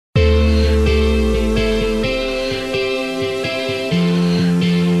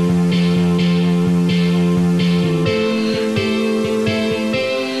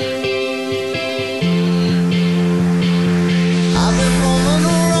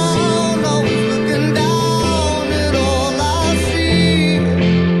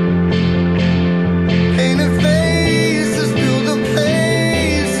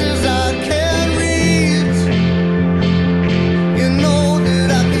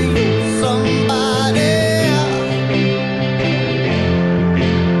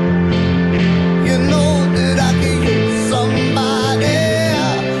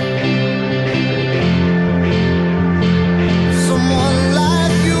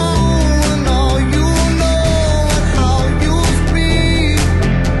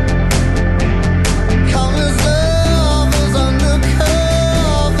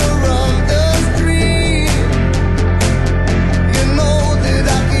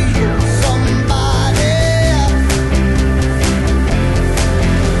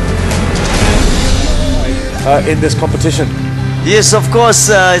in this competition. Yes, of course,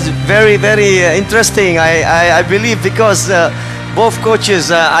 it's very, very interesting. I believe because both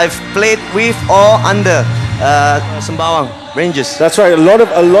coaches I've played with or under Sembawang Rangers. That's right. A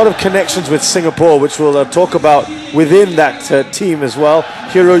lot of connections with Singapore, which we'll talk about within that team as well.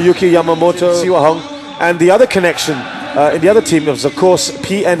 Hiroyuki Yamamoto, Siwahong, and the other connection in the other team was, of course,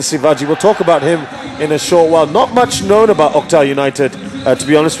 PN Sivaji. We'll talk about him in a short while. Not much known about Okta United, to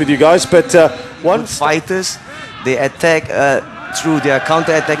be honest with you guys, but once fighters, they attack through their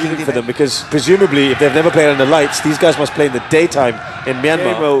counter-attacking for them, because presumably if they've never played under lights, these guys must play in the daytime in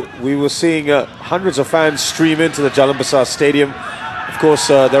Myanmar. We were seeing hundreds of fans stream into the Jalan Besar Stadium. Of course,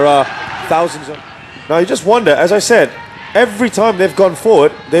 there are thousands of... Now you just wonder, as I said, every time they've gone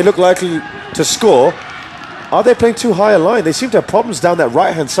forward, they look likely to score. Are they playing too high a line? They seem to have problems down that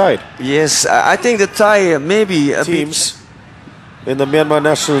right-hand side. Yes, I think the Thai maybe teams in the Myanmar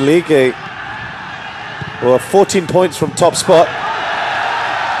National League were 14 points from top spot.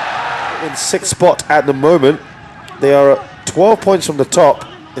 In 6th spot at the moment. They are 12 points from the top.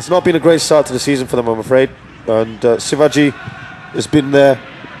 It's not been a great start to the season for them, I'm afraid. And Sivaji has been there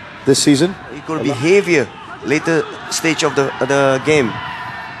this season. Equal behavior later stage of the game.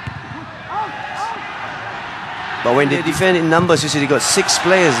 But when they defend in numbers, you see they got 6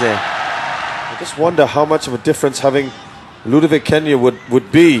 players there. I just wonder how much of a difference having Ludovic Kenya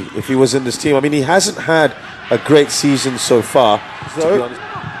would be if he was in this team. I mean, he hasn't had a great season so far. So,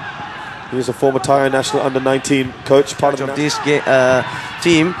 he's a former Thai national under-19 coach, part of this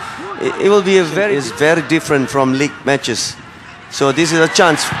team. It will be very different from league matches. So this is a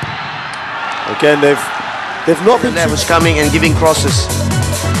chance. Again, they've not been levels coming and giving crosses.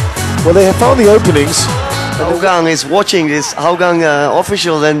 Well, they have found the openings. Hougang is watching this. Hougang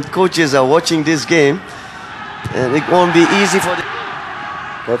officials and coaches are watching this game, and it won't be easy for them.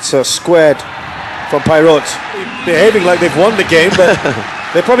 That's squared from Pyrot. Behaving like they've won the game, but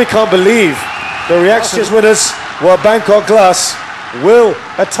they probably can't believe the reaction. Winners were Bangkok Glass. Will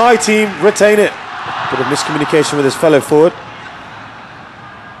a Thai team retain it? Bit of miscommunication with his fellow forward.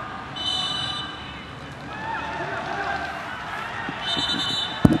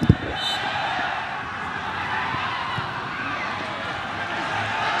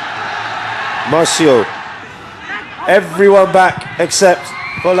 Marcio, everyone back except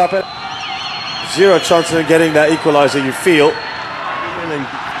Volape. 0 chances of getting that equaliser, you feel.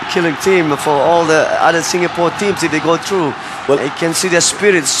 Killing team for all the other Singapore teams if they go through. Well, you can see their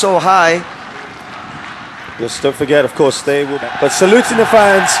spirit so high. Just don't forget, of course, they will. But saluting the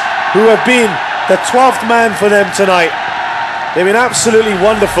fans who have been the 12th man for them tonight. They've been absolutely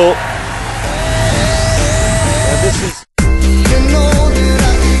wonderful. And this is...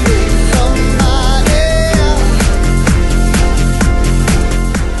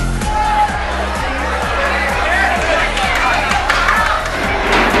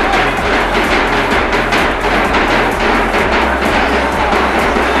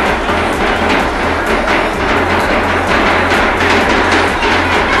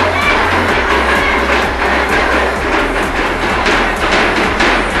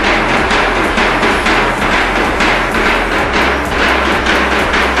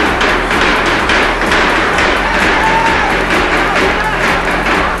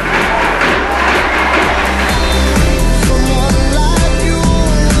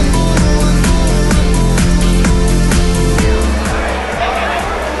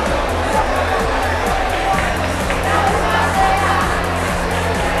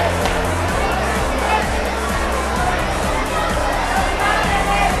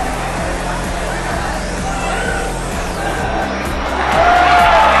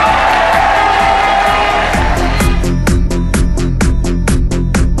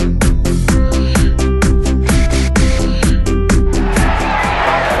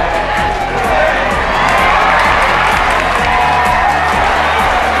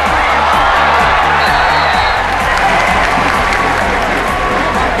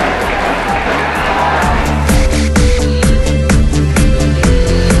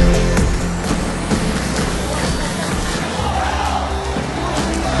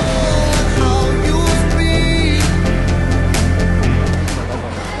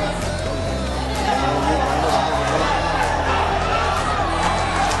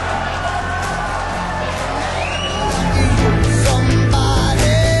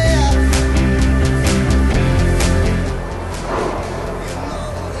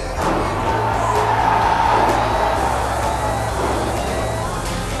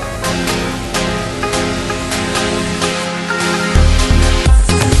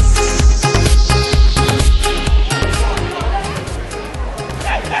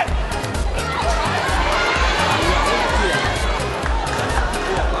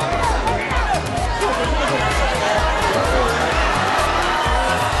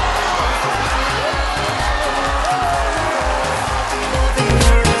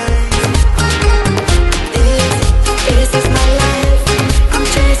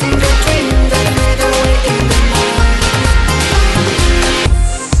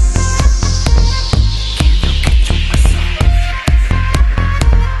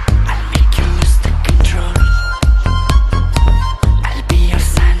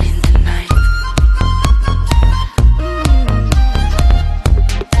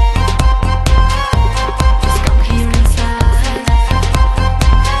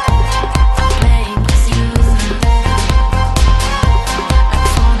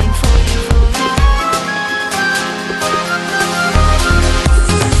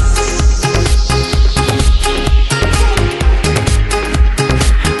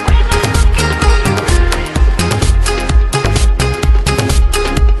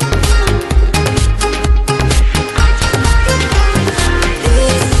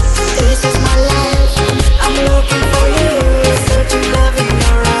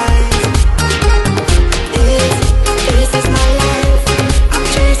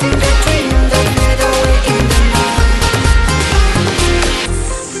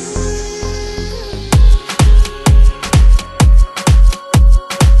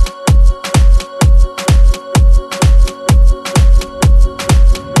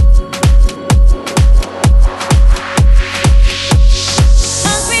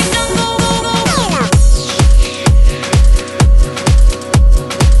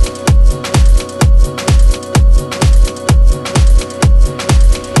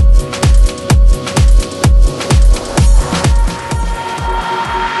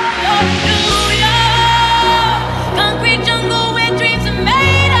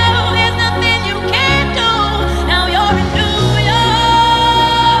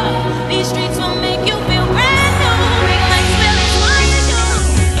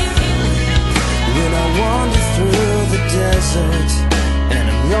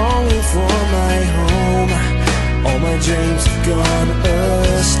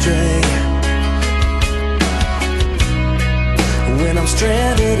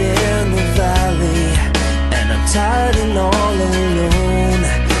 riding all alone.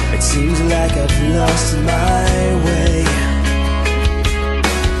 It seems like I've lost my way.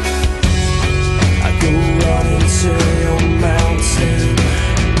 I go running to your mountain,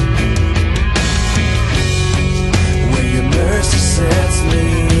 where your mercy sets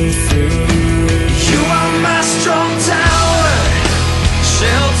me free. You are my strong tower,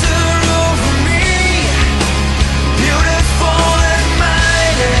 shelter over me, beautiful and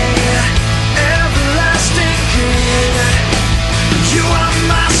mighty, everlasting King. You are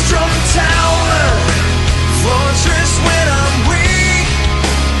my strong tower, fortress when I'm weak.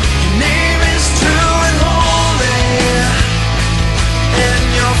 Your name is true and holy, and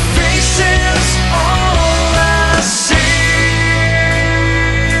your face is all I see.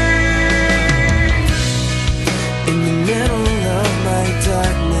 In the middle of my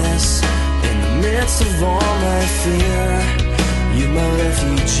darkness, in the midst of all my fear, you my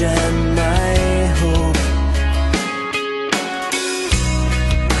refuge and my hope.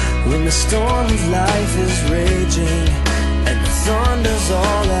 When the storm of life is raging and the thunder's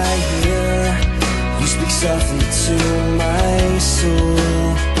all I hear, you speak softly to my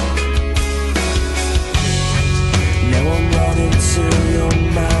soul. Now I'm running to your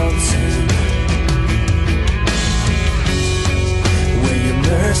mountain, where your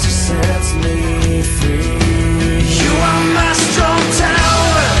mercy sets me free. You are my strong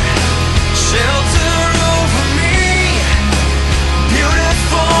tower, shelter over me,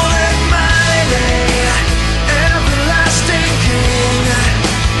 beautiful and mighty, everlasting King.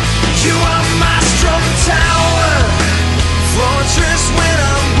 You are my strong tower, fortress when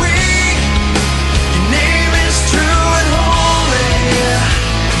I'm weak. Your name is true and holy,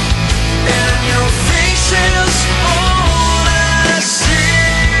 and your face is all I see.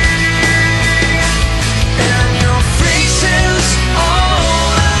 And your face is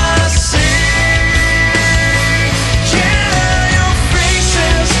all I see. Yeah, your face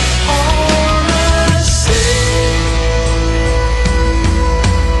is all I see.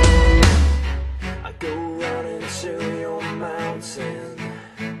 I go running to your mountain,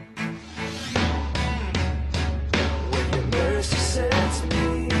 where your mercy sets me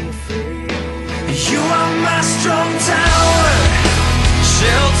free. You are my strong tower,